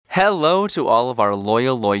Hello to all of our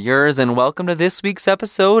loyal lawyers, and welcome to this week's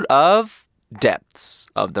episode of Depths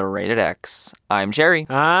of the Rated X. I'm Jerry.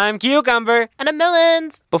 I'm Cucumber. And a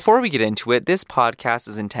Millens. Before we get into it, this podcast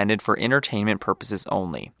is intended for entertainment purposes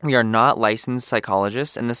only. We are not licensed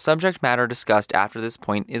psychologists, and the subject matter discussed after this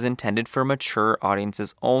point is intended for mature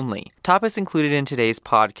audiences only. Topics included in today's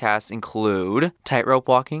podcast include tightrope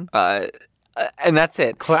walking, and that's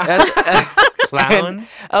it. Clowns?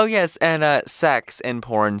 And sex and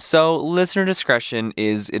porn. So listener discretion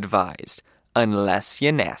is advised, unless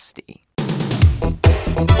you're nasty.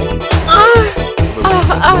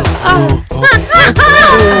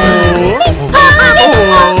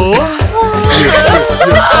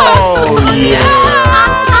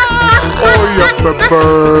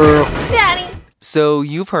 Daddy. So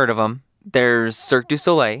you've heard of them. There's Cirque du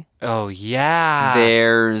Soleil. Oh, yeah.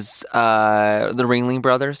 There's the Ringling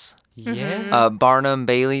Brothers. Yeah. Barnum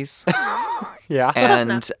Bailey's. Yeah.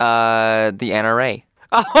 And the NRA.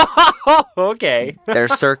 Okay. They're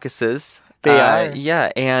circuses. They are.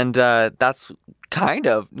 Yeah, and that's kind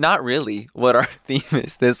of, not really, what our theme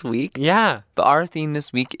is this week. Yeah. But our theme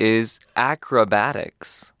this week is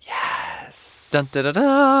acrobatics. Yes. Dun, da, da,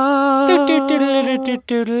 da.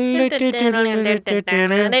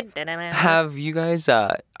 Have you guys,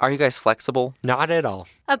 are you guys flexible? Not at all.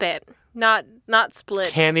 A bit. Not split.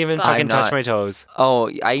 Can't even but- fucking I'm touch not. my toes. Oh,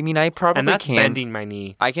 I mean, I probably And that's can. bending my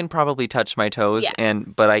knee. I can probably touch my toes, Yeah.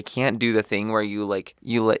 but I can't do the thing where you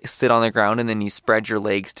sit on the ground and then you spread your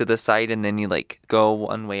legs to the side and then you go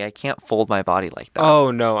one way. I can't fold my body like that.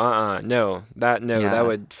 Oh, no. No. Yeah. That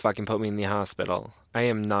would fucking put me in the hospital. I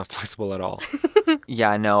am not flexible at all.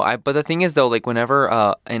 Yeah, no. But the thing is though,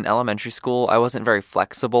 whenever in elementary school, I wasn't very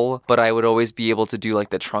flexible, but I would always be able to do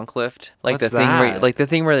the trunk lift, What's the thing where that? the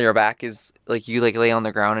thing where your back is you lay on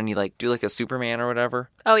the ground and you do a Superman or whatever.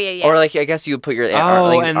 Oh, yeah. Or I guess you would put your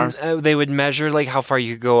arms. They would measure how far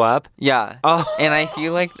you could go up. Yeah. Oh. And I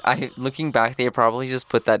feel looking back, they probably just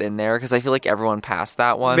put that in there because I feel like everyone passed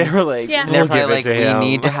that one. They were like, Yeah. And they're we'll give probably it to we him.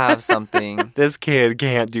 need to have something. This kid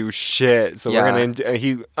can't do shit, so Yeah. we're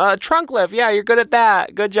gonna trunk lift. Yeah, you're good at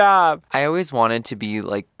that. Good job. I always wanted to be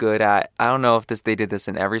good at. I don't know if they did this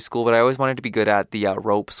in every school, but I always wanted to be good at the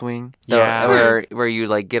rope swing. Yeah. Where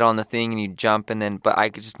you get on the thing and you jump but I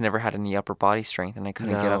just never had any upper body strength and I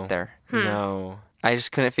couldn't get No. up there. No. I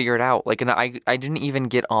just couldn't figure it out. And I didn't even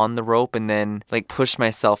get on the rope and then push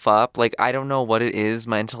myself up. I don't know what it is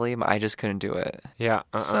mentally, but I just couldn't do it. Yeah.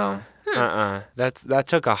 So. That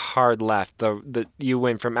took a hard left. You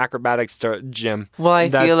went from acrobatics to gym. Well, I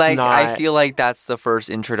That's feel like that's the first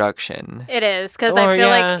introduction. It is, because Or, I feel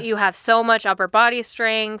yeah. like you have so much upper body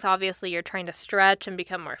strength. Obviously, you're trying to stretch and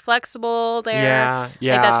become more flexible there.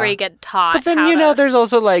 Yeah. That's where you get taught. But then how to... there's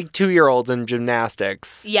also 2-year-olds in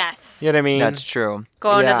gymnastics. Yes. You know what I mean? That's true.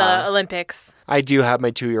 Going to Yeah. the Olympics. I do have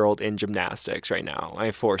my 2-year-old in gymnastics right now.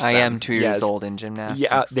 I forced them. I am 2 years Yes. old in gymnastics.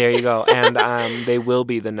 Yeah, there you go. And they will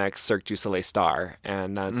be the next Cirque du Soleil star,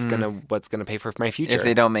 and that's what's gonna pay for my future. If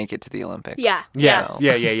they don't make it to the Olympics. Yeah. Yes. So.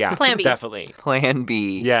 Yeah. Plan B. Definitely. Plan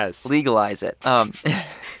B. Yes. Legalize it.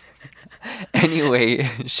 Anyway,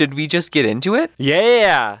 should we just get into it?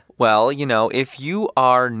 Yeah. Well, if you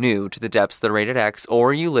are new to the Depths of the Rated X,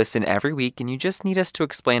 or you listen every week and you just need us to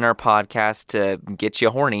explain our podcast to get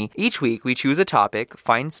you horny, each week we choose a topic,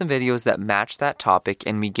 find some videos that match that topic,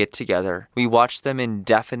 and we get together. We watch them in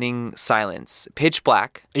deafening silence, pitch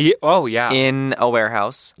black, Oh, yeah. in a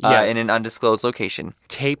warehouse, Yes. in an undisclosed location.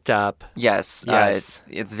 Taped up. Yes, Yes.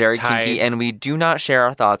 It's very Tied. kinky, and we do not share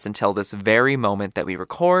our thoughts until this very moment that we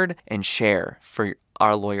record and share for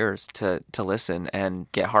our lawyers to listen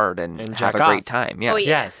and get hard and have jack a great off. time. Yeah. Oh,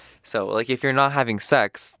 yeah. Yes. So, if you're not having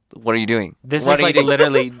sex, what are you doing? This What is are you doing?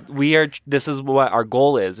 literally this is what our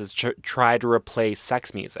goal is try to replace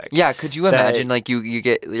sex music. Yeah, could you imagine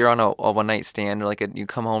you're on a one night stand or you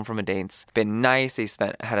come home from a date, it's been nice,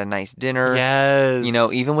 had a nice dinner. Yes.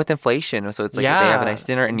 Even with inflation, so it's they Yeah. have a nice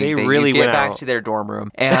dinner and They you really get went back out. to their dorm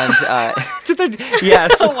room and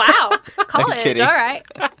Yes. Oh, wow. College. kidding. All right.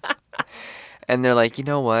 and they're like, you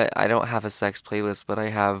know what? I don't have a sex playlist, but I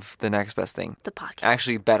have the next best thing. The podcast.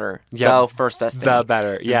 Actually, better. Yeah. The first best thing. The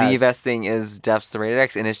better. Yes. The best thing is Depths of the Rated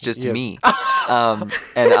X, and it's just Yes. me,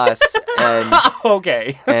 and us, and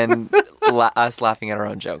Okay. us laughing at our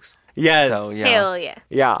own jokes. Yes. So yeah. Hell yeah.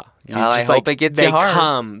 Yeah. You I just, hope it gets you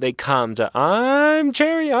hard. They come to, I'm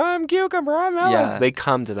cherry, I'm cucumber, I'm melon. Yeah. They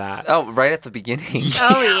come to that. Oh, right at the beginning.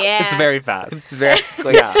 Oh, yeah. It's very fast. It's very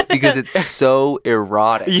because it's so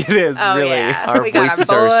erotic. It is, Oh, really. yeah. Our We got our voices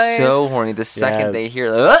are boys. so horny. The second Yes. they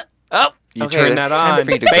hear, You Okay, turn it's that time on.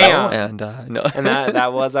 for you to bam. go. And no. And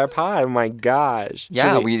that was our pod. Oh my gosh.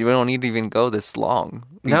 Yeah, Should we don't need to even go this long.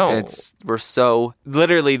 No. We're so...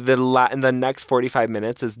 literally the next 45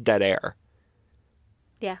 minutes is dead air.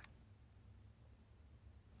 Yeah.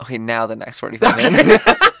 Okay, now the next 45 minutes.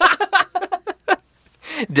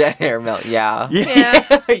 Dead air melt, yeah. Yeah.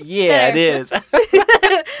 Yeah, it is.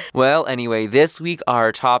 Well, anyway, this week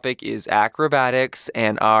our topic is acrobatics,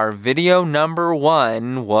 and our video number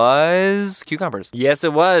 1 was cucumbers. Yes,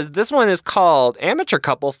 it was. This one is called Amateur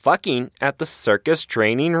Couple Fucking at the Circus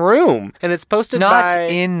Training Room. And it's posted Not by...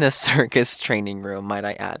 in the circus training room, might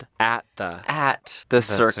I add. At the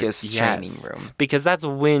Circus training yes. room. Because that's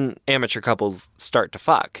when amateur couples start to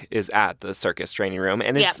fuck, is at the circus training room.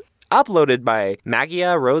 And it's uploaded by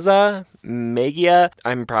Magia.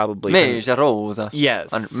 I'm probably... Magia Rosa.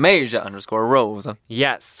 Yes. Magia_Rosa.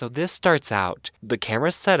 Yes. So this starts out, the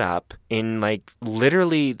camera's set up in like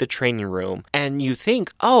literally the training room. And you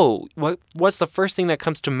think, oh, what's the first thing that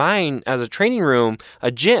comes to mind as a training room? A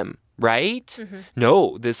gym. Right? Mm-hmm.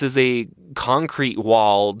 No, this is a concrete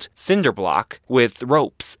walled cinder block with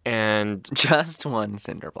ropes and... Just one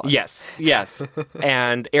cinder block. Yes.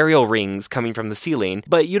 And aerial rings coming from the ceiling.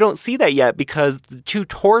 But you don't see that yet because the two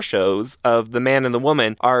torsos of the man and the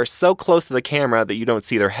woman are so close to the camera that you don't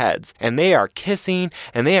see their heads. And they are kissing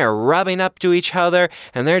and they are rubbing up to each other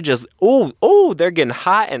and they're just, they're getting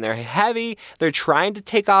hot and they're heavy. They're trying to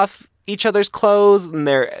take off each other's clothes and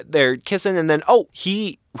they're kissing and then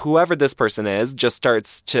whoever this person is just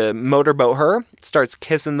starts to motorboat her, starts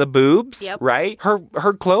kissing the boobs, right?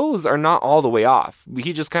 Her clothes are not all the way off.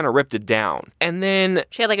 He just kind of ripped it down. And then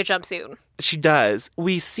She had like a jumpsuit. She does.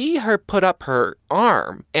 We see her put up her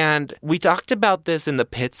arm. And we talked about this in the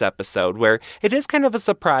Pits episode where it is kind of a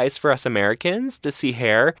surprise for us Americans to see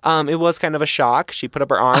hair. It was kind of a shock. She put up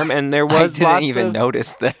her arm and there was I didn't even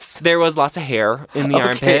notice this. There was lots of hair in the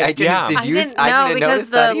armpit. I didn't, I didn't know because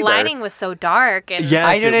the lighting was so dark. And yes,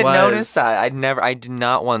 I didn't notice that. I did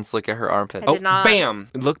not once look at her armpit. I did not. Bam!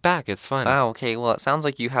 Look back. It's fun. Oh, okay. Well, it sounds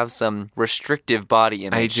like you have some restrictive body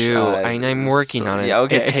image. I do. And I'm working on it. Yeah,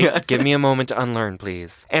 okay. Give me a moment to unlearn,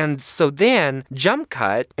 please. And so then, jump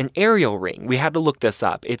cut, an aerial ring. We had to look this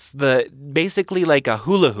up. It's basically like a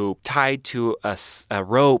hula hoop tied to a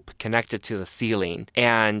rope connected to the ceiling.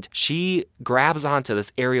 And she grabs onto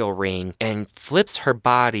this aerial ring and flips her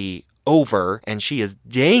body over, and she is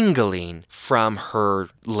dangling from her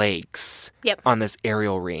legs on this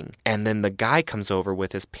aerial ring. And then the guy comes over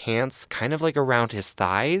with his pants kind of like around his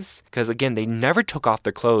thighs, because again, they never took off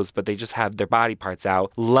their clothes, but they just have their body parts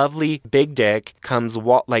out. Lovely big dick comes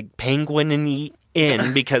like penguin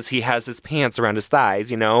in because he has his pants around his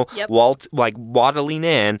thighs, waddling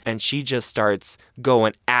in, and she just starts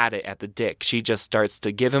going at it at the dick. She just starts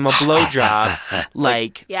to give him a blowjob,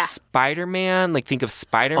 like Spider-Man, like think of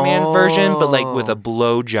Spider-Man version, but like with a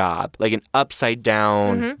blowjob, like an upside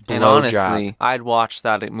down blowjob. And honestly, I'd watch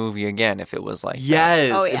that movie again if it was like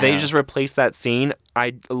yes, that. They just replaced that scene.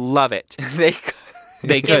 I love it. They could.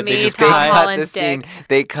 They just Tom cut Holland's the scene. dick.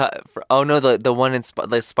 They cut. The one in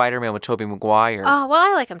Spider-Man with Tobey Maguire. Oh, well,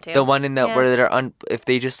 I like him too. The one in where they're if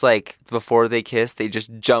they just like before they kiss, they just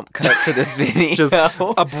jump cut to this video. Just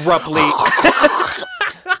abruptly.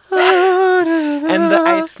 And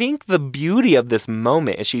I think the beauty of this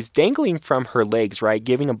moment is she's dangling from her legs, right?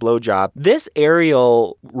 Giving a blowjob. This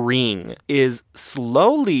aerial ring is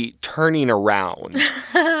slowly turning around.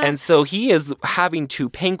 And so he is having to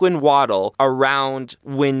penguin waddle around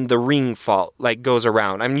when the ring goes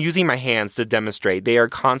around. I'm using my hands to demonstrate. They are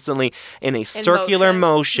constantly in a circular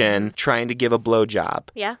motion trying to give a blowjob.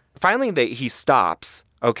 Yeah. Finally, he stops.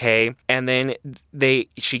 Okay, and then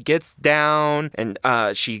she gets down and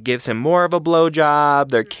she gives him more of a blowjob.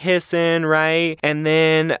 They're kissing, right? And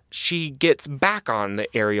then she gets back on the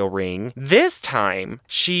aerial ring. This time,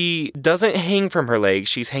 she doesn't hang from her legs.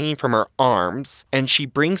 She's hanging from her arms, and she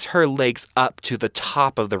brings her legs up to the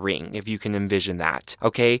top of the ring, if you can envision that.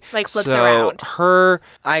 Okay, like flips around.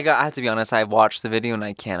 I have to be honest. I've watched the video and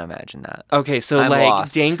I can't imagine that. Okay, so I'm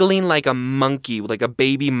lost. Dangling like a monkey, like a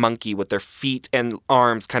baby monkey, with their feet and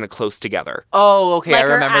arms kind of close together. Oh, okay. Like I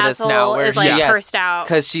remember this now. Where is pursed out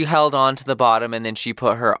because she held on to the bottom and then she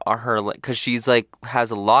put her because she's like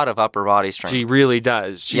has a lot of upper body strength. She really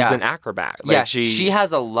does. She's an acrobat. She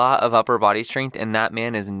has a lot of upper body strength, and that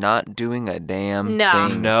man is not doing a damn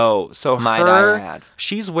thing. No. So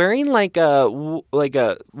she's wearing like a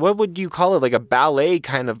what would you call it? Like a ballet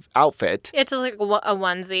kind of outfit. It's like a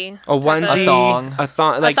onesie. A onesie. A thong. A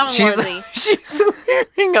thong. Like a thong onesie. She's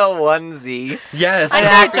wearing a onesie. Yes.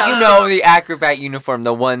 the acrobat uniform,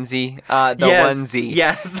 the onesie, onesie.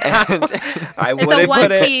 Yes, And I It's a wouldn't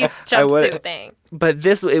put it. one-piece jumpsuit thing. But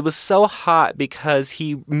it was so hot because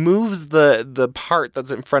he moves the part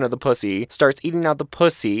that's in front of the pussy, starts eating out the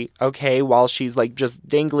pussy, okay, while she's like just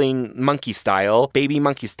dangling monkey style, baby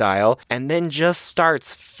monkey style, and then just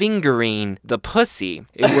starts fingering the pussy.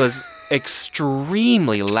 It was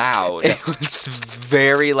extremely loud. it was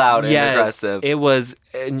very loud and aggressive. It was,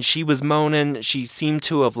 and she was moaning. She seemed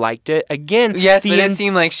to have liked it. Again, Yes, but it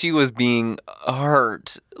seemed like she was being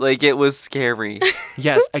hurt. Like, it was scary.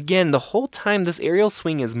 Yes, again, the whole time this aerial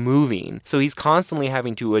swing is moving. So he's constantly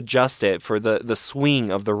having to adjust it for the swing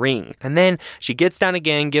of the ring. And then she gets down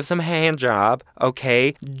again, gives him a hand job.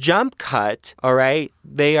 Okay, jump cut. All right,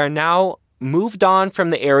 they are now moved on from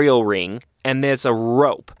the aerial ring. And there's a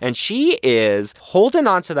rope. And she is holding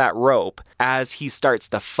onto that rope as he starts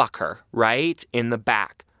to fuck her, right? In the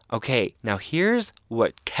back. Okay, now here's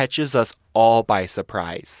what catches us all by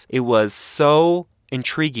surprise. It was so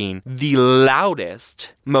intriguing. The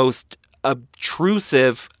loudest, most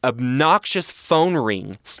obtrusive, obnoxious phone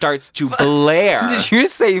ring starts to blare. Did you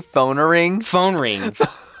say phone ring? Phone ring.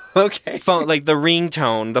 Okay. Phone, like the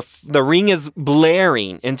ringtone, the ring is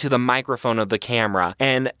blaring into the microphone of the camera,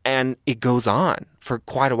 and it goes on for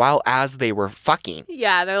quite a while as they were fucking.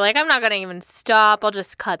 Yeah, they're like, I'm not going to even stop. I'll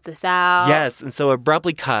just cut this out. Yes, and so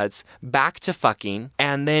abruptly cuts back to fucking,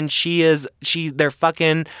 and then they're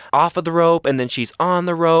fucking off of the rope, and then she's on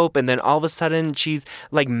the rope, and then all of a sudden she's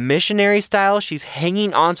like missionary style. She's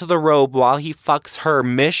hanging onto the rope while he fucks her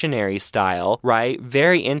missionary style, right?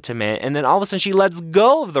 Very intimate, and then all of a sudden she lets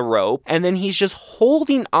go of the rope, and then he's just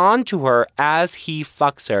holding on to her as he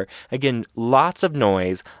fucks her. Again, lots of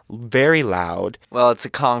noise, very loud. Well, it's a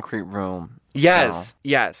concrete room. Yes, so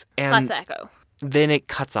yes. And Lots of echo. then it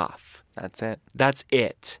cuts off. that's it. That's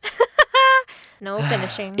it. No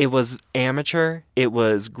finishing. It was amateur. It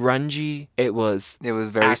was grungy. It was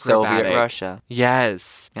very Soviet acrobatic. Russia.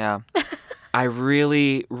 Yes. Yeah. I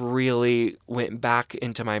really, really went back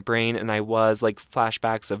into my brain, and I was like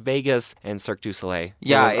flashbacks of Vegas and Cirque du Soleil.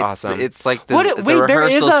 Yeah, it was awesome. It's like the Wait, there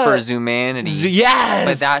is rehearsals for a- Zumanity. Yes!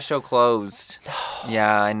 But that show closed.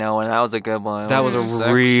 Yeah, I know, and that was a good one. That was a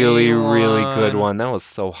sexy really, really good one. That was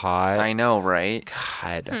so hot. I know, right?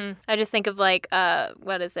 God. I just think of like,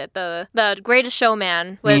 what is it? The Greatest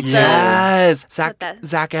Showman with Yes! Zac that-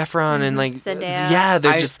 Efron and like, Zendaya. yeah,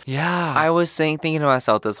 they're I- just, yeah. I was thinking to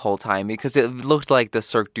myself this whole time because it looked like the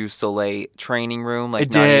Cirque du Soleil training room. Like,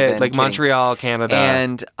 it not did, even like kidding. Montreal, Canada.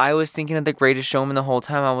 And I was thinking of The Greatest Showman the whole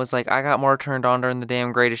time. I was like, I got more turned on during the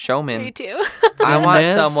damn Greatest Showman. Me too. I want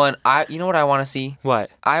Goodness. someone. You know what I want to see? What?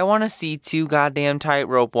 I want to see two goddamn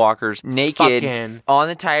tightrope walkers naked Fucking- on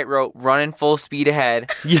the tightrope, running full speed ahead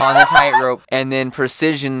Yeah. on the tightrope, and then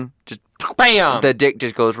precision just Bam! the dick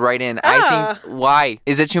just goes right in. I think why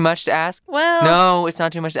is it too much to ask? Well, No, it's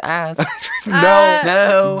not too much to ask. No.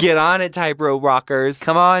 No, Get on it, tightrope rockers.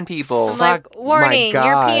 come on, people. I'm like, Fuck my warning, your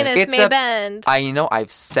God. penis It's may a- bend.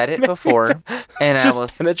 I've said it before, and I Just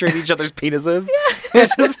was penetrate each other's penises.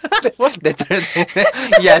 It's just-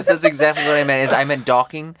 yes, that's exactly what I meant. I meant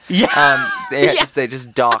docking. Yeah. They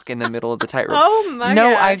just dock in the middle of the tightrope. Oh my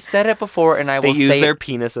No, God. I've said it before, and I They will use say their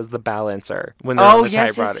penis as the balancer when they're on Oh the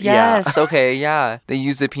yes, tightrope. yes. Okay, yeah. They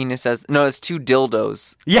use the penis as it's two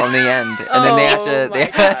dildos Yeah. on the end, and then they have to. Oh They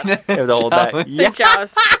my have to They have to hold that. joust. Yeah.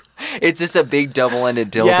 Joust. It's just a big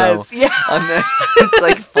double-ended dildo. Yes, yeah. On the, it's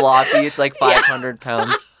like floppy. It's like 500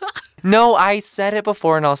 pounds. No, I said it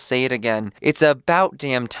before, and I'll say it again. It's about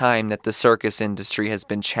damn time that the circus industry has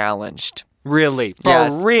been challenged. Really? For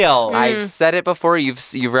Yes. real? I've said it before. You've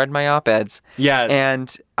read my op-eds. Yes.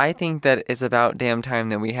 And I think that it's about damn time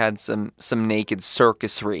that we had some naked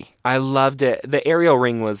circusry. I loved it. The aerial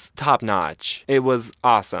ring was top notch. It was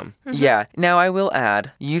awesome. Yeah. Now, I will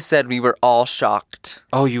add, you said we were all shocked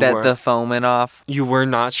Oh, you that were? the foam went off. You were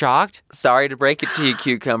not shocked? Sorry to break it to you,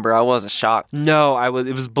 Cucumber. I wasn't shocked. No, I was.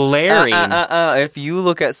 It was blaring. If you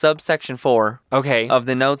look at subsection 4 Okay. of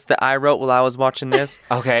the notes that I wrote while I was watching this,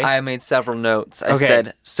 Okay. I made several notes. I Okay.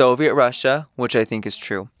 said Soviet Russia, which I think is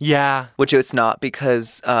true. Yeah. Which it's not,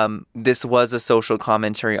 because this was a social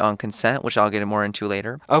commentary on consent, which I'll get more into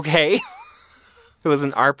later. Okay. It was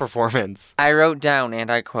an art performance. I wrote down,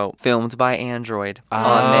 and I quote, filmed by Android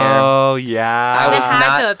on there. Oh, yeah. I It was had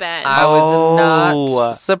not- to have been. I was Oh.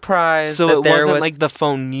 not surprised So that it there wasn't was like the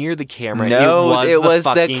phone near the camera. no, it was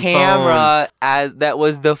the fucking camera as that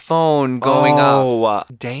was the phone going off.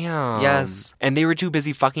 Oh, damn. Yes. And they were too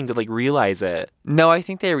busy fucking to like realize it. No, I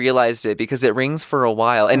think they realized it because it rings for a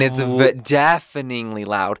while, and it's deafeningly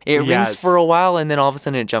loud. It Yes. rings for a while, and then all of a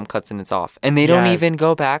sudden it jump cuts and it's off, and they don't Yes. even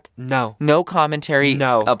go back. No. No commentary. commentary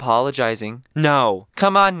No. apologizing. No.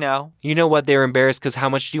 Come on now. You know what? They were embarrassed because how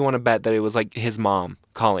much do you want to bet that it was like his mom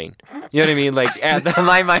calling? You know what I mean? Like,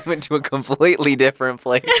 My mind went to a completely different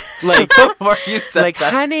place. like, Before you said like,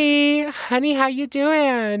 that. honey, how you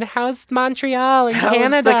doing? How's Montreal and How's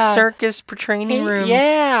Canada? the circus training rooms?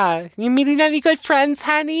 Yeah. You meeting any good friends,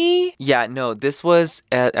 honey? Yeah, no, this was,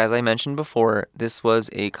 as I mentioned before, this was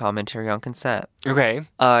a commentary on consent. Okay.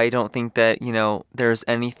 I don't think that, there's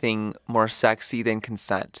anything more sexy than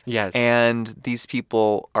consent. Yes. And these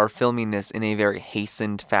people are filming this in a very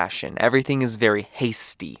hastened fashion. Everything is very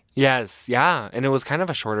hasty. Yes. Yeah. And it was kind of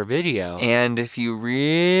a shorter video. And if you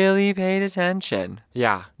really paid attention,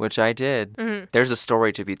 yeah. which I did, there's a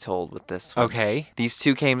story to be told with this one. Okay. These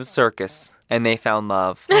two came to circus and they found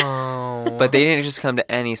love. Oh. But they didn't just come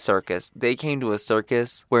to any circus. They came to a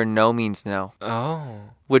circus where no means no, Oh.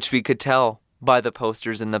 which we could tell by the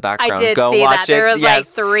posters in the I background. did Go see watch that. There it. was Yes.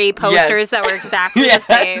 like 3 posters that were exactly Yes.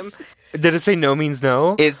 the same. Did it say no means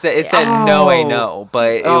no? It said no, I know,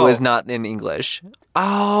 but it was not in English.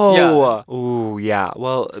 Oh. Ooh, yeah.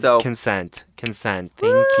 Well, So- consent. Thank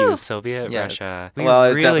you, Soviet Yes. Russia. Well,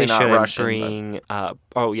 it's really definitely not shouldn't Russian, bring up.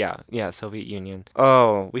 Oh yeah, Soviet Union.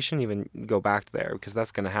 Oh, we shouldn't even go back there because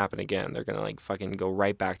that's gonna happen again. They're gonna like fucking go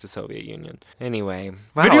right back to Soviet Union. Anyway,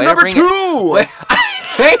 Wow, video way to number bring 2.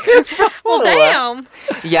 Well, damn.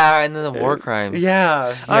 Yeah, and then the war crimes.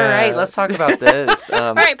 Yeah. All right, let's talk about this.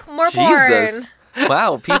 All right, more Jesus. porn.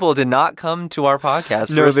 Wow, people did not come to our podcast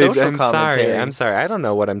for No, a social I'm commentary. sorry. I'm sorry. I don't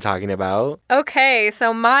know what I'm talking about. Okay,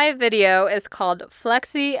 so my video is called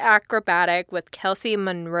Flexi Acrobatic with Kelsey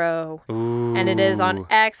Monroe. Ooh. And it is on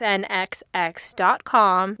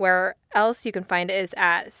xnxx.com, where else you can find it is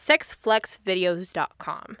at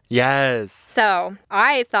sexflexvideos.com. Yes. So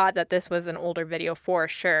I thought that this was an older video for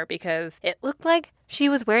sure because it looked like she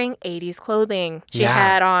was wearing 80s clothing. She Yeah.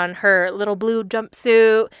 had on her little blue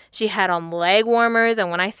jumpsuit. She had on leg warmers. And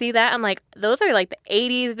when I see that, I'm like, those are like the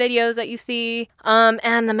 80s videos that you see.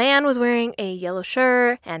 And the man was wearing a yellow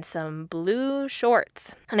shirt and some blue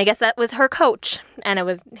shorts. And I guess that was her coach. And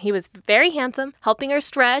he was very handsome, helping her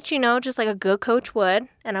stretch, just like a good coach would.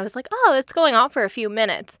 And I was like, oh, it's going on for a few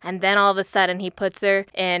minutes. And then all of a sudden he puts her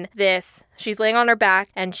in this. She's laying on her back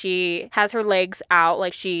and she has her legs out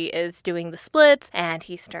like she is doing the splits. And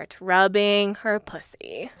he starts rubbing her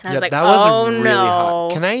pussy. And I was like, that was oh really no.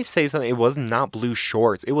 hot. Can I say something? It was not blue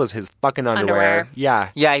shorts. It was his fucking underwear. Yeah.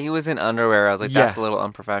 Yeah, he was in underwear. I was like, that's a Yeah. little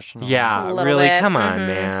unprofessional. Yeah, A little really? bit. Come on,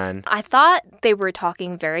 man. I thought they were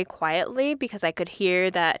talking very quietly because I could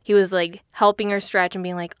hear that he was like helping her stretch and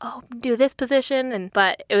being like, oh, do this position.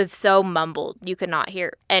 But it was so mumbled. You could not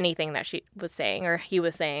hear anything that she was saying or he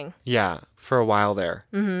was saying. Yeah, for a while there.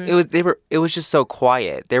 It was just so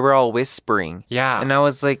quiet. They were all whispering. Yeah. And I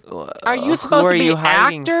was like, Are you who supposed are to be you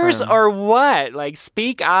hiding actors from? or what? Like,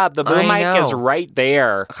 speak up. The boom I mic is know. right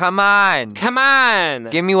there. Come on. Come on.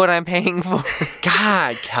 Give me what I'm paying for.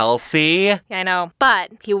 God, Kelsey. Yeah, I know.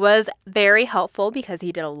 But he was very helpful because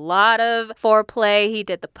he did a lot of foreplay. He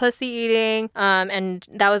did the pussy eating. And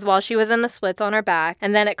that was while she was in the splits on her back.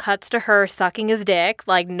 And then it cuts to her sucking his dick.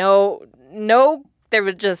 Like, no, there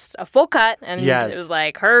was just a full cut. And Yes. it was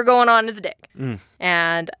like her going on his dick. Mm.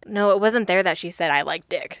 And no, it wasn't there that she said, I like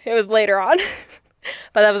dick. It was later on.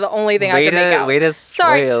 But that was the only thing I way could make out. to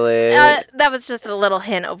Sorry. spoil it. That was just a little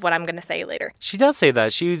hint of what I'm going to say later. She does say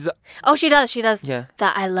that. She's. Oh, she does. Yeah.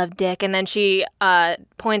 That I love dick. And then she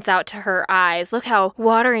points out to her eyes, look how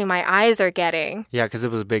watery my eyes are getting. Yeah, because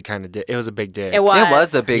it was a big kind of dick. It was a big dick. It was. It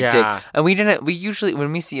was a big Yeah. dick. And we usually,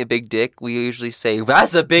 when we see a big dick, we usually say,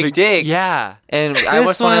 that's a big dick. Yeah. And I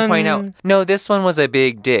just want to point out, no, this one was a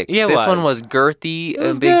big dick. Yeah, it this was. one was girthy. It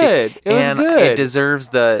was big good. Dick. It was and good. it deserves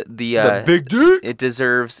the big dick? It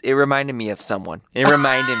deserves, it reminded me of someone. It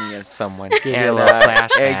reminded me of someone. Gave you a little flashbacks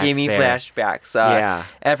It gave me there. flashbacks. Yeah.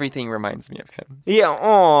 Everything reminds me of him. Yeah,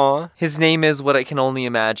 aw. His name is what I can only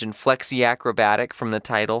imagine, Flexi Acrobatic from the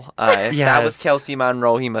title. If that was Yes. Kelsey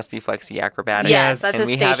Monroe, he must be Flexi Acrobatic. Yes, that's and his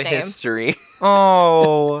we stage have a name. history.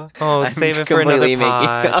 Oh, I'm save it for another completely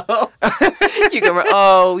pod.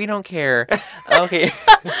 We don't care. Okay.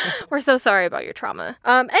 We're so sorry about your trauma.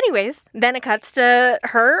 Anyways, then it cuts to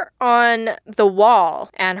her on the wall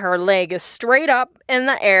and her leg is straight up in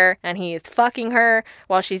the air and he's fucking her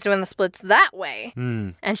while she's doing the splits that way.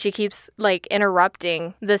 Mm. And she keeps like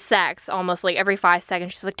interrupting the sex almost like every 5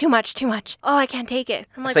 seconds. She's like, too much. Oh, I can't take it.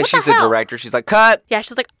 I'm like, It's like what she's the a hell? director. She's like, cut. Yeah,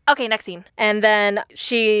 she's like, okay, next scene. And then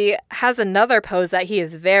she has another pose that he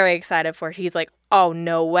is very excited for. He's like, oh,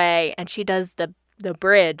 no way. And she does the the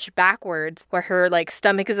bridge backwards where her like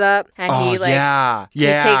stomach is up and he like he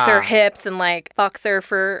takes her hips and like fucks her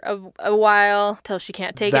for a while till she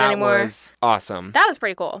can't take it anymore. That was awesome. That was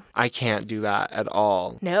pretty cool. I can't do that at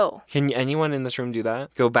all. No. Can anyone in this room do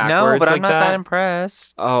that? Go backwards No, but like I'm not that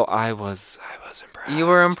impressed. Oh, I was impressed. You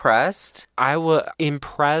were impressed? I was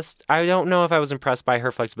impressed. I don't know if I was impressed by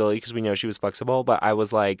her flexibility because we know she was flexible, but I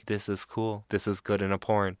was like, this is cool. This is good in a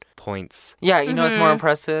porn. Points. Yeah, you know what's more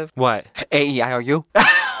impressive? What? A-E-I-O-U.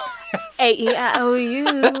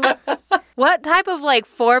 A-E-I-O-U. What type of like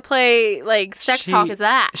foreplay, like sex talk is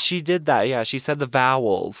that? She did that, yeah. She said the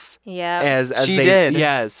vowels. Yeah. As She did.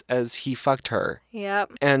 Yes, as he fucked her.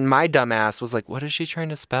 Yep. And my dumbass was like, what is she trying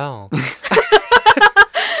to spell?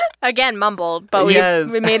 Again, mumbled, but we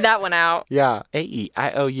made that one out. Yeah.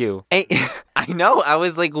 A-E-I-O-U. I know. I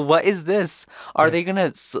was like, what is this? Are they going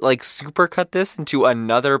to like supercut this into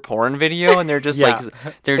another porn video? And they're just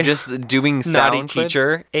they're just doing sound Naughty clips?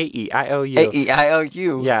 teacher. A-E-I-O-U.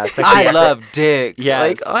 A-E-I-O-U. Yeah. I love dick.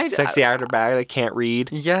 Yeah. Like, sexy acrobat. I can't read.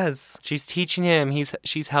 Yes. She's teaching him.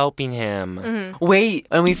 She's helping him. Mm-hmm. Wait,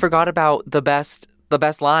 and we forgot about the best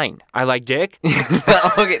line. I like dick.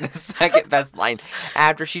 Okay, the second best line.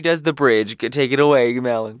 After she does the bridge, take it away,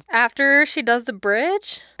 Melons. After she does the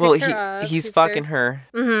bridge? Well, picks her up, he's fucking her.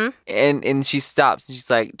 Mm-hmm. And she stops and she's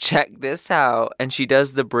like, check this out. And she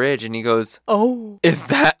does the bridge and he goes, oh, is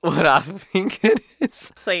that what I think it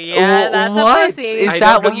is? So yeah, that's what? a pussy. Is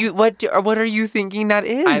that what are you thinking that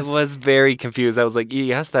is? I was very confused. I was like,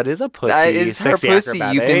 yes, that is a pussy. That is her sexy pussy.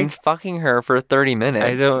 acrobatic. You've been fucking her for 30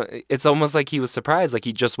 minutes. It's almost like he was surprised. Like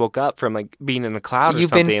he just woke up from like being in a cloud or You've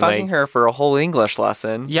something. been fucking her for a whole English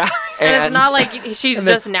lesson. Yeah. And it's not like she's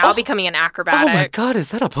just now becoming an acrobatic. Oh my God, is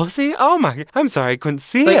that a pussy? Oh my, I'm sorry, I couldn't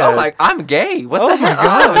see it. Oh my, I'm gay. What the my hell?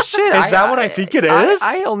 God. Oh, shit. Is that what I think it is?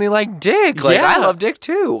 I only like dick. Like, Yeah. I love dick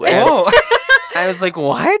too. And I was like,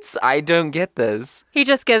 what? I don't get this. He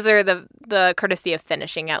just gives her the courtesy of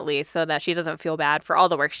finishing at least so that she doesn't feel bad for all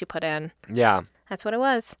the work she put in. Yeah. That's what it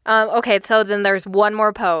was. Okay, so then there's one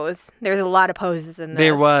more pose. There's a lot of poses in this.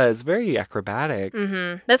 There was. Very acrobatic.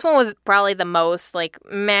 Mm-hmm. This one was probably the most, like,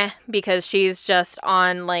 meh, because she's just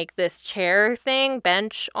on, like, this chair thing,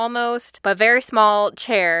 bench almost, but very small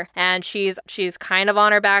chair, and she's kind of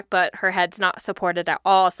on her back, but her head's not supported at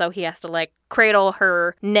all, so he has to, like, cradle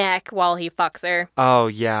her neck while he fucks her. Oh,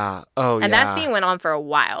 yeah. And that scene went on for a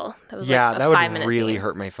while. That was yeah, like a that would 5-minute really scene.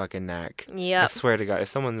 hurt my fucking neck. Yep. I swear to God, if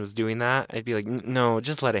someone was doing that, I'd be like, no,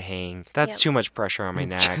 just let it hang. That's too much pressure on my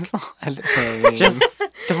neck. Just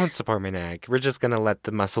don't support my neck. We're just going to let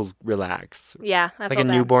the muscles relax. Yeah, I like feel a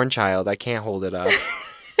bad. newborn child. I can't hold it up.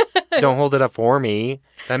 Don't hold it up for me.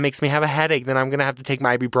 That makes me have a headache. Then I'm going to have to take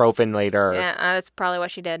my ibuprofen later. Yeah, that's probably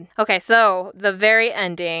what she did. Okay, so the very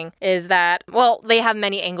ending is that, well, they have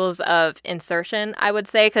many angles of insertion, I would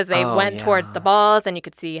say, because they went towards the balls, and you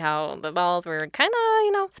could see how the balls were kind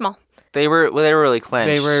of, small. They were really clenched.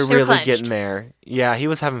 They were really clenched. getting there. Yeah, he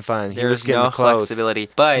was having fun. There he was getting no close. flexibility.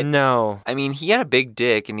 But, no. I mean, he had a big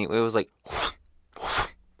dick, and it was like...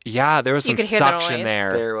 Yeah, there was You some could hear the suction noise.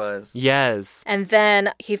 there. There was. Yes. And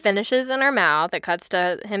then he finishes in her mouth. It cuts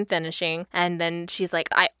to him finishing. And then she's like,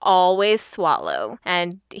 I always swallow.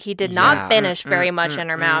 And he did not finish very much in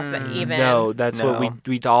her mouth, even. No, that's what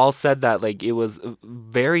we all said that. Like, it was a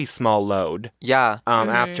very small load. Yeah.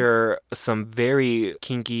 After some very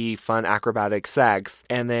kinky, fun acrobatic sex.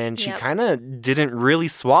 And then she kind of didn't really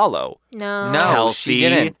swallow. No. No, Kelsey, she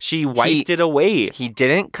didn't. She wiped it away. He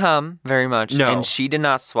didn't come very much, and she did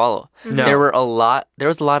not swallow. No. There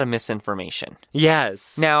was a lot of misinformation.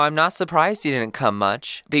 Yes. Now, I'm not surprised he didn't come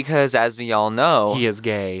much, because as we all know... He is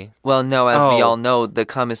gay. Well, no, as we all know, the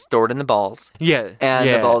cum is stored in the balls. Yeah. And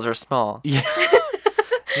the balls are small. Yeah.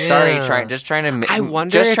 Sorry, Yeah. just trying to I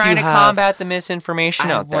wonder just if trying you to have- combat the misinformation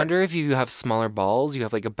I out there. wonder if you have smaller balls, you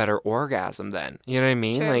have like a better orgasm then. You know what I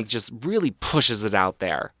mean? Sure. Like just really pushes it out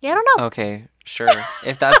there. Yeah, I don't know. Okay, sure.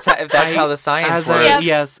 If that's how the science works. Yep.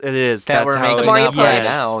 Yes, it is. That That's we're how making it more you up push. right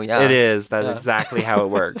now. Yeah, It is. That's exactly how it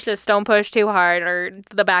works. Just don't push too hard or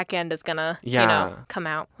the back end is gonna, Yeah. come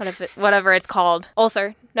out. Whatever it's called.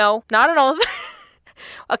 Ulcer. No, not an ulcer.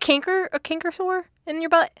 A canker sore in your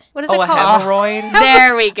butt. What is it a called? hemorrhoid.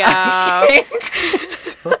 There we go.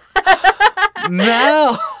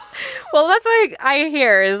 No. Well, that's what I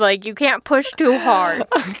hear is like you can't push too hard.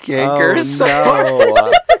 Canker sore.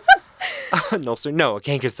 No. No, sir. No, a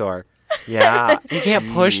canker sore. Yeah. You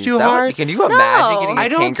can't push Jeez, too that would- hard. Can you imagine No. getting I a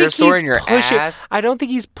don't canker think sore he's in your pushing. ass? I don't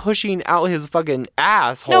think he's pushing out his fucking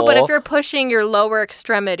asshole. No, but if you're pushing your lower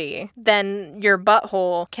extremity, then your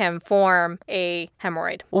butthole can form a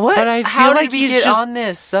hemorrhoid. What? But I How feel did like we he's get just- on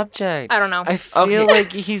this subject? I don't know. I feel Okay.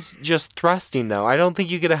 like he's just thrusting though. I don't think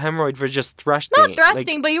you get a hemorrhoid for just thrusting. Not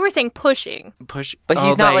thrusting, but you were saying pushing. Like, push. But oh,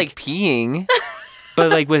 he's not like peeing. But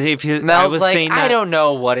like with if I Mel's was like, saying that. I don't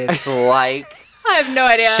know what it's like. I have no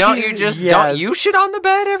idea. Don't you just Yes. don't you shit on the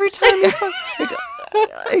bed every time?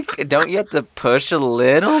 Like, don't you have to push a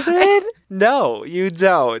little bit? No, you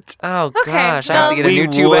don't. Oh Okay, gosh, I have to well- get a We new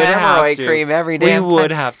tube of would have hemorrhoid to. cream every We damn would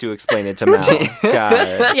time. have to explain it to Mel.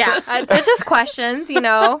 God. Yeah, it's just questions,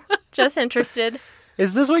 just interested.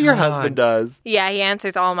 Is this what your God. husband does? Yeah, he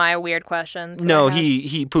answers all my weird questions. that No, I have.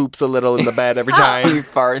 he poops a little in the bed every He time.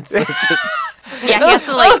 farts. It's just Yeah, he has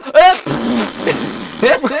to like.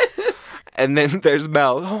 And then there's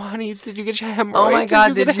Mel. Oh, honey, did you get your hemorrhoid? oh my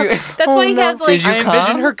god, did you? That's why he has like. Did you I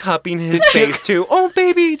envision come? her cupping his Did you- face too. Oh,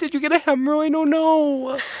 baby, did you get a hemorrhoid? Oh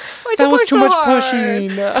no, Why'd that you was push too so much hard?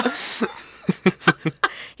 pushing.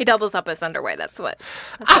 He doubles up his underwear. That's what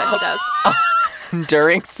he does.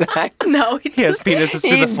 During sex. No, He has penises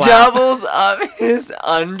He to the flap. doubles up his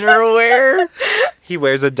underwear. He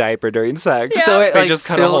wears a diaper during sex. Yeah. So it They like just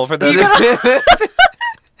cut a hole for the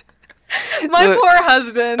My poor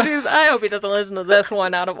husband. I hope he doesn't listen to this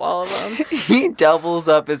one out of all of them. He doubles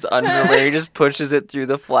up his underwear. He just pushes it through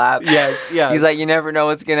the flap. Yes, yes. He's like, you never know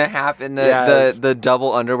what's gonna happen. Yes. The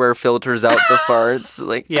double underwear filters out the farts.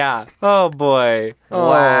 Like, Yeah. Oh boy. Oh.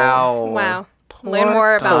 wow. Wow. Learn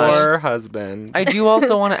more about Poor husband. I do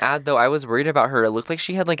also want to add, though, I was worried about her. It looked like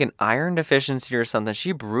she had like an iron deficiency or something.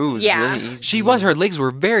 She bruised Yeah. really easy. She was. Her legs were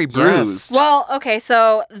very Yes. bruised. Well, okay,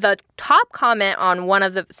 so the top comment on one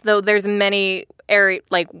of the there's many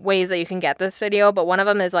ways that you can get this video, but one of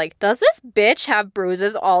them is like, does this bitch have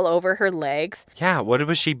bruises all over her legs? Yeah. What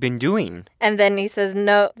has she been doing? And then he says,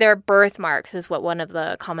 no, they're birthmarks, is what one of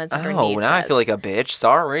the comments underneath Oh, now I says. feel like a bitch.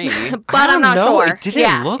 Sorry. But I don't I'm not know. sure. It didn't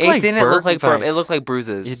yeah. look It like didn't look like birth- it looked like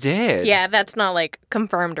bruises. It did. Yeah, that's not like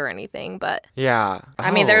confirmed or anything, but Yeah.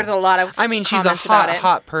 I mean, Oh. there's a lot of I mean, she's a comments about it.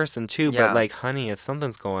 hot person too, Yeah. but like, honey, if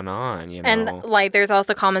something's going on, you know. And like, there's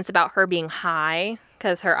also comments about her being high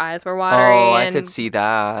because her eyes were watery. Oh, I and could see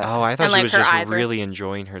that. Oh, I thought and, she like, was her just eyes were- really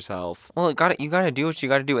enjoying herself. Well, you gotta do what you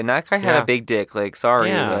gotta do. And that guy had Yeah. a big dick. Like, sorry,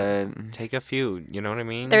 Yeah. but Take a few, you know what I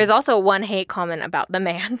mean? There's also one hate comment about the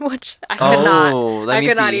man, which I could Oh, not. let I me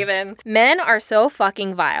could not see. even. Men are so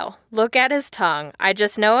fucking vile. Look at his tongue. I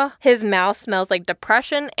just know his mouth smells like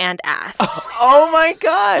depression and ass. oh my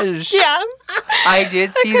gosh. Yeah. I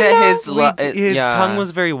did see that His yeah. tongue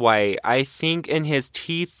was very white. I think, and his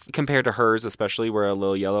teeth compared to hers, especially, were a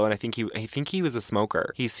little yellow. And I think he was a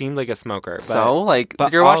smoker. He seemed like a smoker. But So, like,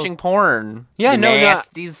 but you're I'll- watching porn. Yeah, you no, no.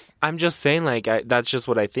 nasties. I'm just saying, like, that's just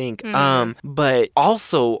what I think. Mhm. But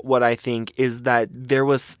also, what I think is that there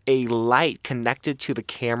was a light connected to the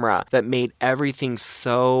camera that made everything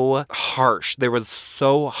so harsh. There was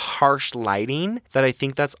so harsh lighting that I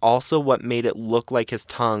think that's also what made it look like his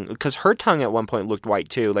tongue. Because her tongue at one point looked white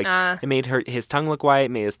too. Like, it made his tongue look white,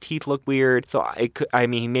 it made his teeth look weird. So I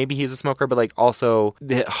mean, maybe he's a smoker, but like also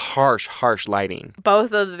the harsh lighting.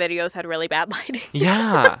 Both of the videos had really bad lighting.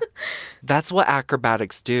 Yeah, that's what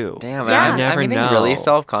acrobatics do. Damn, Yeah. I'm never getting know. really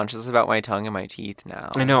self-conscious about my tongue and my teeth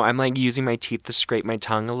now. I know. I'm like using my teeth to scrape my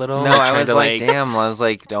tongue a little. No, I trying was to, like, damn. I was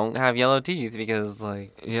like, don't have yellow teeth because,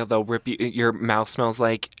 like, Yeah, they'll rip you. Your mouth smells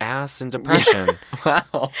like ass and depression.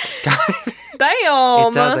 wow. Damn.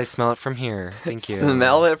 It does. I smell it from here. Thank you.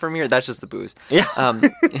 Smell it from here. That's just the booze. Yeah.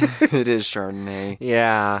 It is Chardonnay.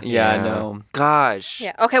 Yeah. Yeah, no. Gosh.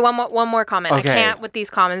 Yeah. Okay, one more comment. Okay. I can't with these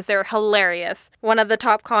comments. They're hilarious. One of the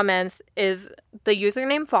top comments is the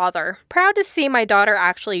username father. Proud to see my daughter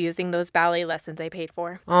actually using those ballet lessons I paid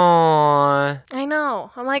for. Aww. I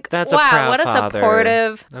know. I'm like, That's a wow, proud what a father.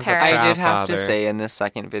 supportive That's a parent. I proud did have to father. say in this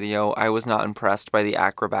second video, I was not impressed by the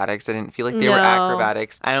acrobatics. I didn't feel like they were No.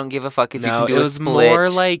 acrobatics. I don't give a fuck if you No, can do it a was split. more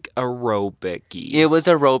like aerobic-y. It was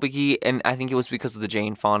aerobic-y, and I think it was because of the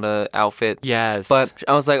Jane Fonda outfit. Yes. But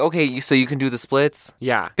I was like, okay, so you can do the splits?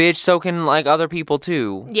 yeah. Bitch, so can, like, other people,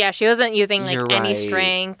 too. Yeah, she wasn't using like You're any right.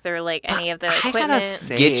 strength or like any of the I gotta equipment.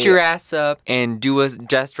 say- Get your ass up and do a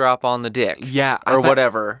chest drop on the dick. Yeah. Or but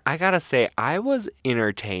whatever. I gotta say, I was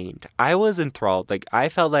entertained. I was enthralled. Like, I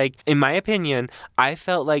felt like, in my opinion, I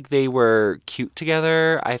felt like they were cute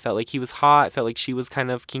together. I felt like he was hot. I felt like she was kind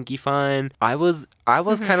of kinky fun. I was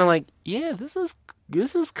kind of like, yeah, this is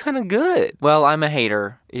this is kind of good. Well, I'm a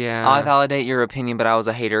hater. Yeah. I validate your opinion, but I was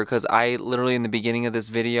a hater because I literally in the beginning of this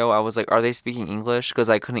video, I was like, are they speaking English? Because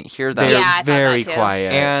I couldn't hear them. They're Yeah, I thought very that too.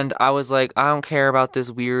 quiet. And I was like, I don't care about this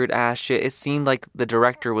weird ass shit. It seemed like the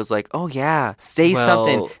director was like, oh yeah, say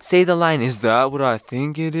something. Say the line, is that what I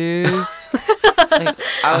think it is? Like,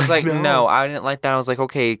 I was like, no, I didn't like that. I was like,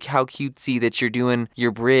 okay, how cutesy that you're doing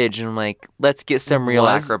your bridge. And I'm like, let's get some real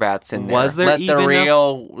acrobats in there. Was there Let even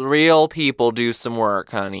the real people do some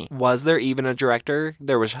work, honey. Was there even a director?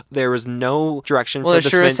 There was no direction Well, for it the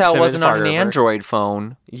sure as hell wasn't on an cinematographer. Android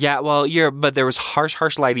phone. Yeah, well, but there was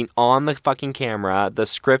harsh lighting on the fucking camera. The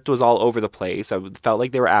script was all over the place. I felt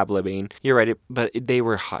like they were ad-libbing. You're right, but they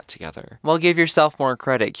were hot together. Well, give yourself more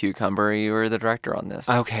credit, Cucumber. You were the director on this.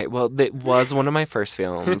 Okay, well, it was one of my first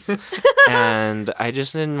films, and I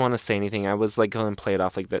just didn't want to say anything. I was like going to play it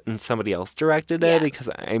off like that, and somebody else directed it Yeah. because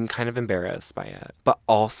I'm kind of embarrassed by it. But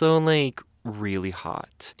also, like, really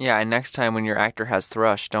hot. Yeah, and next time when your actor has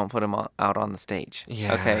thrush, don't put him out on the stage.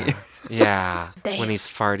 Yeah. Okay. Yeah. Damn. When he's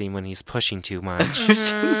farting, when he's pushing too much.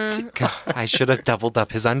 God, I should have doubled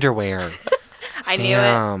up his underwear. I knew it.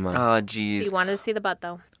 Damn. Oh, He jeez. wanted to see the butt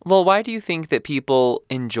though. Well, why do you think that people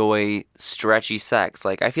enjoy stretchy sex?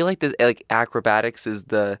 Like, I feel like acrobatics is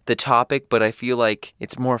the topic, but I feel like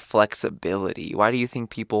it's more flexibility. Why do you think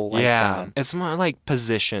people like Yeah. that? It's more like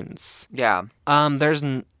positions. Yeah. There's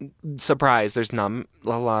surprise. There's not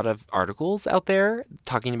a lot of articles out there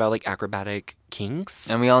talking about like acrobatic kinks.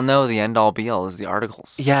 And we all know the end all be all is the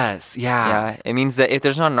articles. Yes. Yeah. Yeah. It means that if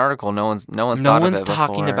there's not an article, no one's No thought one's of it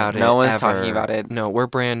talking before. about it. No one's ever. talking about it. No, we're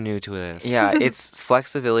brand new to this. Yeah, it's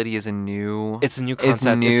flexibility is a new. It's a new It's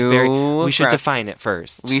concept. new very. We should crap. define it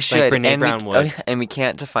first. We should, like Brene and Brown would. and we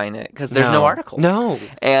can't define it because there's no articles. No.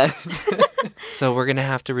 And So we're gonna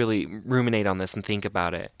have to really ruminate on this and think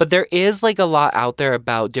about it. But there is like a lot out there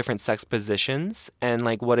about different sex positions and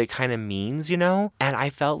like what it kind of means, you know? And I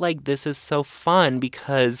felt like this is so fun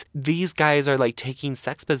because these guys are like taking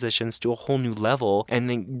sex positions to a whole new level and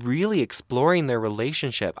then really exploring their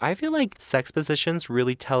relationship. I feel like sex positions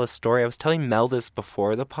really tell a story. I was telling Mel this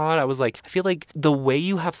before the pod. I was like, I feel like the way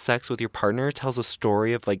you have sex with your partner tells a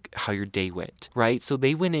story of like how your day went, right? So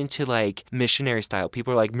they went into like missionary style.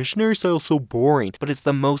 People are like, missionary style is so boring, but it's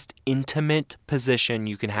the most intimate position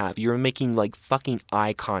you can have. You're making like fucking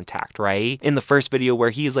eye contact, right? In the first video where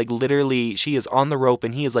he is like literally, she is on the rope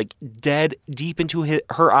and he is like dead deep into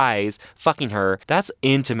her eyes, fucking her. That's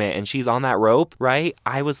intimate and she's on that rope, right?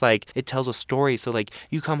 I was like, it tells a story. So like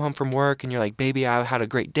you come home from work and you're like, baby, I had a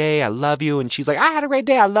great day. I love you. And she's like, I had a great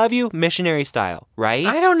day. I love you. Missionary style, right?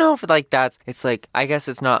 I don't know if like that's. It's like I guess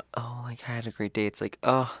it's not. Oh, like I had a great day. It's like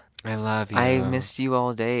I love you. I missed you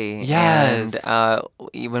all day. Yes. And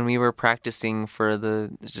when we were practicing for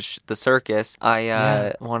the circus,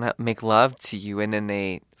 I want to make love to you, and then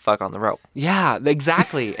they fuck on the rope. Yeah,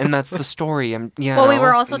 exactly. And that's the story. Well, we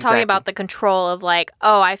were also Exactly. talking about the control of like,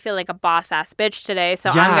 oh, I feel like a boss ass bitch today, so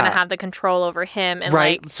I'm Yeah. gonna have the control over him and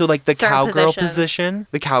right. like So like the certain cowgirl positions.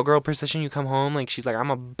 position, you come home, like she's like, I'm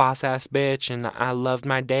a boss ass bitch and I loved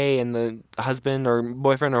my day. And the husband or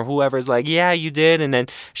boyfriend or whoever is like, yeah, you did. And then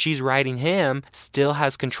she's riding him, still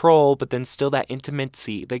has control, but then still that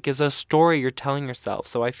intimacy. Like it's a story you're telling yourself.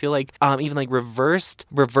 So I feel like even like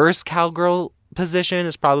reverse cowgirl position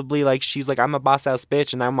is probably like she's like, I'm a boss ass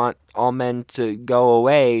bitch and I want all men to go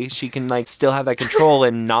away. She can like still have that control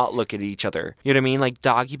and not look at each other. You know what I mean? Like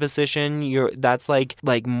doggy position, that's like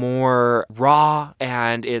more raw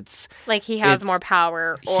and it's like he has it's- more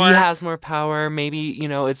power. Or he has more power. Maybe, you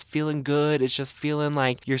know, it's feeling good. It's just feeling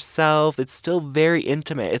like yourself. It's still very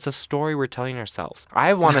intimate. It's a story we're telling ourselves.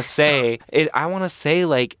 I want to say it. I want to say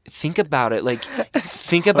like, think about it. Like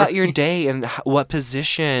think about your day and what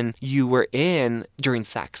position you were in during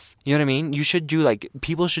sex. You know what I mean? You should do like,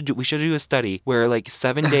 we should do a study where like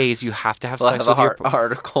 7 days you have to have We'll sex have with your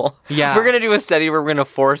article. Yeah. We're gonna do a study where we're gonna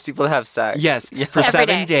force people to have sex. Yes, Yeah. for Every 7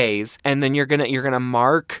 day. days, and then you're gonna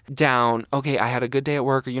mark down. Okay, I had a good day at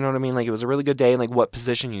work, or you know what I mean. Like it was a really good day, and like what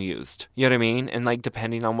position you used. You know what I mean? And like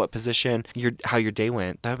depending on what position how your day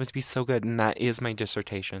went, that would be so good. And that is my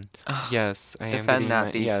dissertation. Yes, I am Defend getting that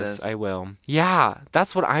my- thesis. Yes, I will. Yeah,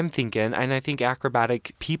 that's what I'm thinking, and I think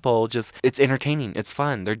acrobatic people it's entertaining, it's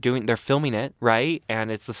fun. They're filming it right,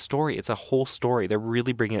 and it's story. It's a whole story. They're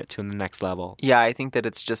really bringing it to the next level. Yeah, I think that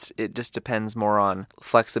it just depends more on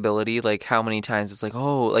flexibility. Like how many times it's like,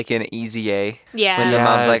 oh, like in Easy A. Yeah. When the Yes.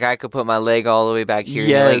 mom's like, I could put my leg all the way back here.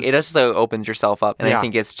 Yes. Like, it just opens yourself up. And Yeah. I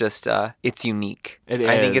think it's just, it's unique. It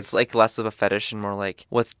I think is. it's like less of a fetish and more like,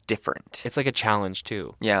 what's different? It's like a challenge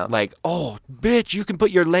too. Yeah. Like, oh, bitch, you can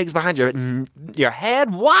put your legs behind your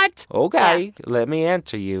head? What? Okay, let me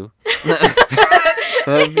enter you.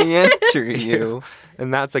 Let me enter you.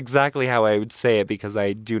 And that's exactly how I would say it because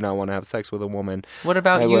I do not want to have sex with a woman. What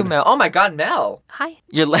about I you, would- Mel? Oh my God, Mel. Hi.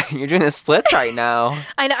 You're doing the splits right now.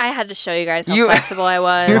 I know. I had to show you guys how You- flexible I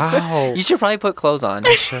was. Wow. You should probably put clothes on.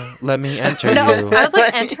 Let me enter No, you. I was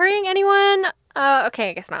like entering anyone.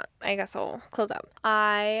 Okay, I guess not. I guess I'll close up.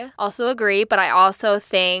 I also agree, but I also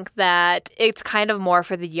think that it's kind of more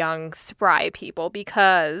for the young, spry people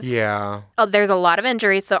because Yeah. there's a lot of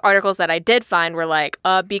injuries. So articles that I did find were like,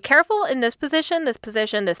 be careful in this position, this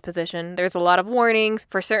position, this position. There's a lot of warnings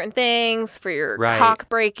for certain things, for your Right. cock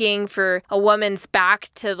breaking, for a woman's back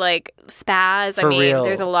to like spaz. I For mean, real.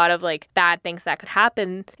 there's a lot of like bad things that could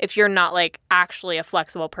happen if you're not like actually a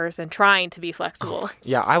flexible person trying to be flexible.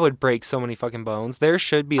 Yeah, I would break so many fucking bones. There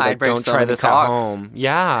should be I'd like, break don't so try many this cocks. at home.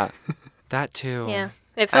 Yeah. That too. Yeah.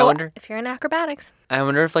 If I so, wonder- if you're in acrobatics. I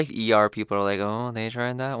wonder if like ER people are like, oh, they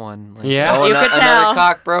tried that one. Like, Yeah. oh, You could another tell.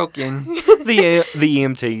 cock broken. The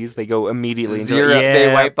EMTs, they go immediately into Zero. it. Yeah.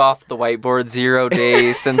 They wipe off the whiteboard. 0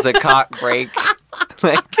 days since a cock break.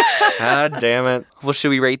 Like, God damn it. well, should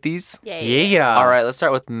we rate these? Yeah. All right, let's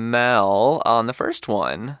start with Mel on the first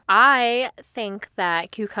one. I think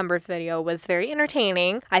that Cucumber's video was very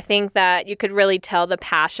entertaining. I think that you could really tell the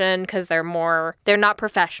passion because they're not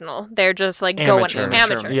professional. They're just like Amateur. going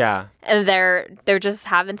amateur. Yeah. And they're just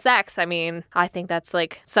having sex. I mean, I think that's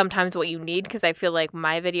like sometimes what you need because I feel like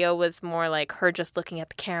my video was more like her just looking at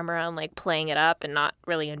the camera and like playing it up and not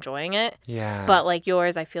really enjoying it. Yeah. But like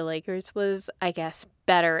yours, I feel like yours was, I guess,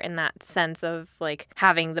 better in that sense of like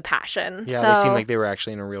having the passion. yeah, so, they seemed like they were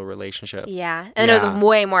actually in a real relationship. yeah, and it Yeah. was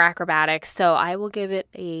way more acrobatic. So I will give it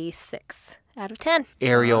a 6 out of 10.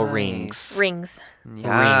 Aerial Nice. rings. Rings.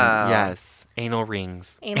 Yeah. Ring. Yes. Anal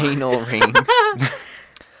rings. Anal rings.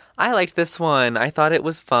 I liked this one. I thought it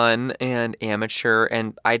was fun and amateur,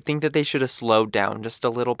 and I think that they should have slowed down just a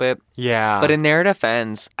little bit. Yeah. But in their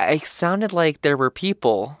defense, it sounded like there were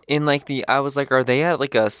people in like I was like, are they at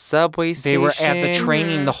like a subway station? they were at the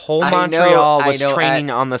training. The whole I know, Montreal was I know, training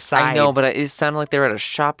on the side. I know, but it sounded like they were at a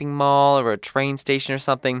shopping mall or a train station or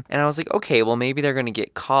something. And I was like, okay, well, maybe they're going to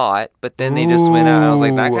get caught. But then they just went out. I was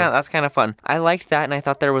like, that's kind of fun. I liked that. And I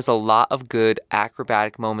thought there was a lot of good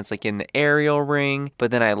acrobatic moments, like in the aerial ring.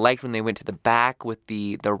 But then I liked when they went to the back with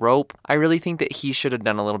the rope. I really think that he should have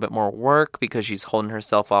done a little bit more work because she's holding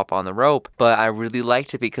herself up on the rope. But I really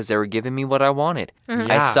liked it because they were giving me what I wanted. I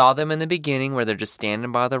Yeah. saw them in the beginning where they're just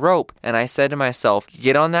standing by the rope. And I said to myself,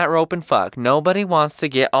 get on that rope and fuck. Nobody wants to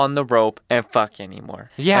get on the rope and fuck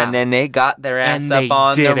anymore. Yeah. And then they got their ass And up they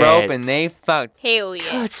on the did rope it. and they fucked. Hell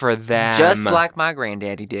yeah. Good for them. Just like my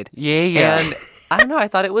granddaddy did. Yeah. And I don't know, I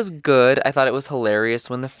thought it was good. I thought it was hilarious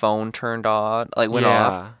when the phone went Yeah.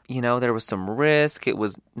 off. You know, there was some risk. It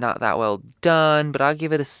was not that well done, but I'll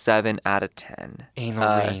give it a 7 out of 10.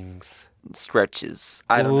 Anal rings. Stretches.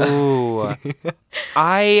 I don't know. Ooh.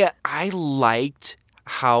 I liked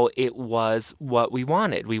how it was what we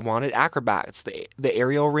wanted. We wanted acrobats. The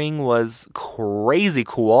aerial ring was crazy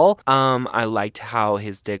cool. I liked how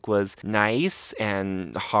his dick was nice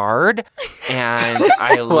and hard, and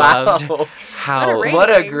I loved Wow. how What a What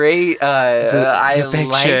a rating. great, I depiction.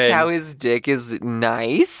 liked how his dick is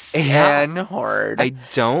nice Yeah. and hard. I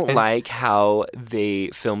don't like how they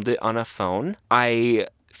filmed it on a phone. I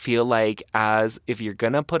feel like as if you're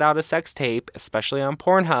gonna put out a sex tape, especially on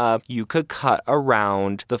Pornhub, you could cut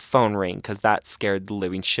around the phone ring because that scared the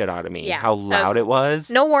living shit out of me. Yeah, How that was- loud it was.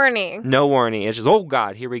 No warning. No warning. It's just, oh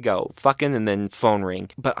God, here we go. Fucking and then phone ring.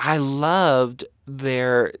 But I loved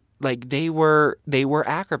their like they were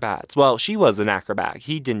acrobats. Well, she was an acrobat.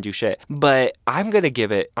 He didn't do shit. But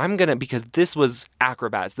because this was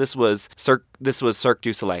acrobats. This was Cirque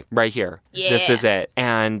du Soleil right here. This Yeah. is it.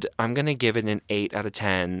 And I'm gonna give it an 8 out of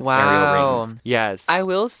 10. Wow. Aerial rings. Yes. I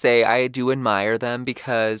will say I do admire them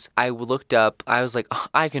because I looked up, I was like, oh,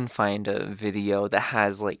 I can find a video that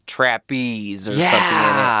has like trapeze or something in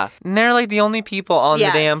Yeah. it. And they're like the only people on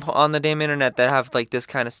Yes. the damn internet that have like this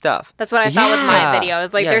kind of stuff. That's what I thought with my Yeah. video. I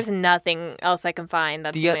was like, Yeah. there's nothing else I can find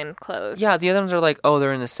that's The- been closed. Yeah, the other ones are like, oh,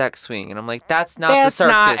 they're in the sex swing. And I'm like, that's not That's the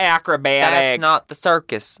circus. not acrobatic. That's not the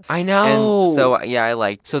circus. I know. So yeah, I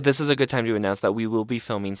liked So this is a good time to announce that we will be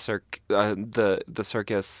filming the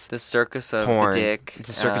circus. the Circus of Porn. the Dick.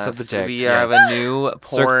 The Circus of the so Dick, we yes. have a new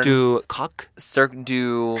porn. Cirque du Coq. Cirque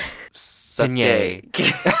du Suck Beignet.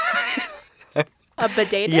 Dick. A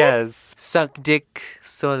bidet? Yes. Suck Dick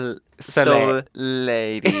Sol Soleil.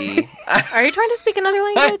 Lady. Are you trying to speak another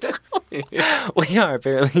language? We are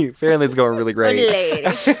apparently it's going really great.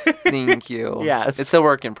 Lady. Thank you. Yes. It's a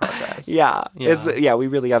work in progress. Yeah. Yeah. We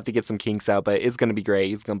really have to get some kinks out, but it's gonna be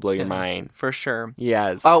great. It's gonna blow your mind. For sure.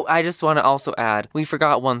 Yes. Oh, I just want to also add, we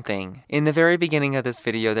forgot one thing. In the very beginning of this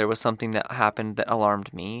video, there was something that happened that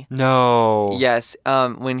alarmed me. No. Yes,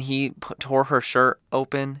 when he tore her shirt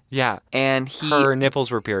open, Yeah. and Her nipples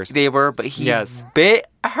were pierced. they were, but he Yes. bit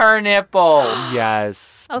her nipple.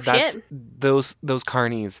 Yes. Oh, That's, shit. Those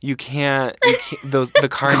carnies. You can't those the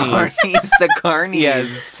carnies. The carnies.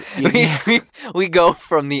 Yes. We go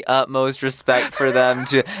from the utmost respect for them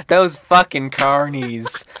to those fucking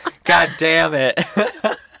carnies. God damn it.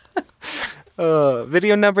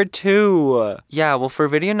 Video number 2. Yeah, well, for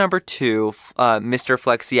video number 2, Mr.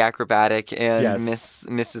 Flexi Acrobatic and Yes.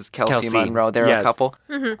 Mrs. Kelsey Kelsey. Monroe, they're a Yes. couple.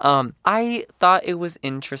 I thought it was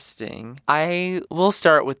interesting. I will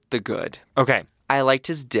start with the good. Okay. I liked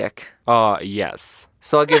his dick, Yes.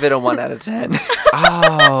 so I'll give it a 1 out of 10.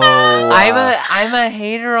 Oh. I'm a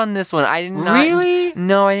hater on this one. I did not. Really?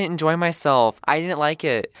 No, I didn't enjoy myself. I didn't like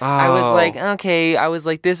it. I was Oh. like, okay. I was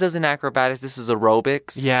like, this isn't acrobatics. This is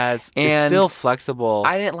aerobics. Yes. And it's still flexible.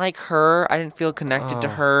 I didn't like her. I didn't feel connected to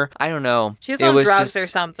her. I don't know. She was It on drugs just, or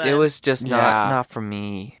something. It was just Yeah. not for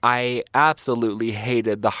me. I absolutely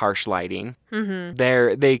hated the harsh lighting. Mm-hmm.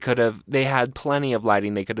 They had plenty of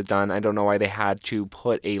lighting they could have done. I don't know why they had to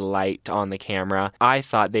put a light on the camera. I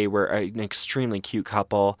thought they were an extremely cute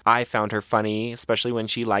couple. I found her funny, especially when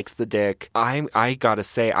she likes the dick. I gotta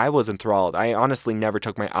say, I was enthralled. I honestly never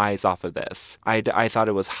took my eyes off of this. I thought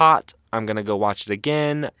it was hot. I'm gonna go watch it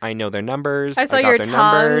again. I know their numbers. I saw got your their tongue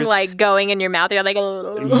numbers. like going in your mouth. You're like,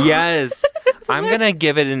 Yes. I'm gonna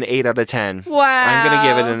give it an 8 out of 10. Wow. I'm gonna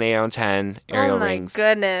give it an 8 out of 10. Aerial oh my rings.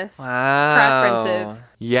 goodness. Wow. Preferences.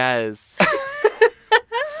 Yes.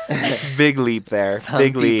 Big leap there.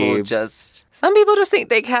 Big leap. Some people just think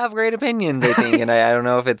they have great opinions, I think, and I don't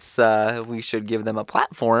know if it's we should give them a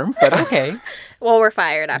platform, but okay. Well, we're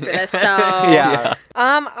fired after this. So Yeah.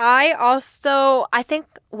 I think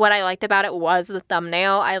what I liked about it was the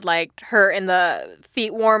thumbnail. I liked her in the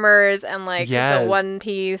feet warmers and like Yes. the one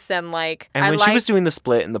piece and like And I when liked, she was doing the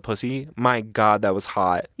split in the pussy, my God, that was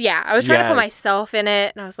hot. yeah, I was trying to put Yes. myself in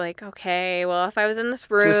it and I was like, okay, well if I was in this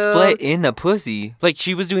room, The split in the pussy. Like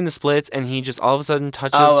she was doing the splits and he just all of a sudden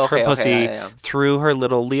touches Oh, okay, her okay, pussy yeah. through her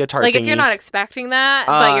little leotard like thingy. if you're not expecting that,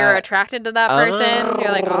 but you're attracted to that person,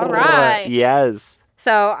 you're like, all right. Yes.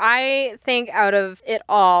 So I think out of it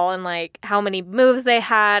all and like how many moves they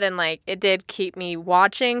had and like it did keep me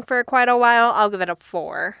watching for quite a while, I'll give it a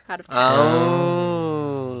 4 out of 10.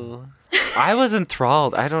 Oh. I was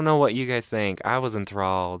enthralled. I don't know what you guys think. I was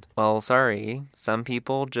enthralled. Well, sorry. Some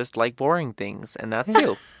people just like boring things, and that's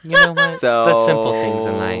you. You know what? So the simple things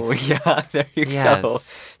in life. Yeah, there you go.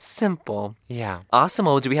 Yes. Simple. Yeah. Awesome.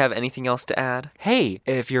 Well, do we have anything else to add? Hey,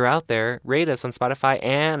 if you're out there, rate us on Spotify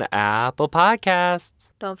and Apple Podcasts.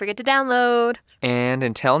 Don't forget to download. And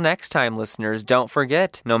until next time, listeners, don't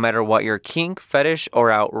forget, no matter what your kink, fetish,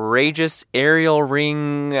 or outrageous aerial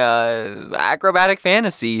ring acrobatic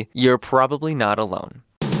fantasy, you're probably not alone.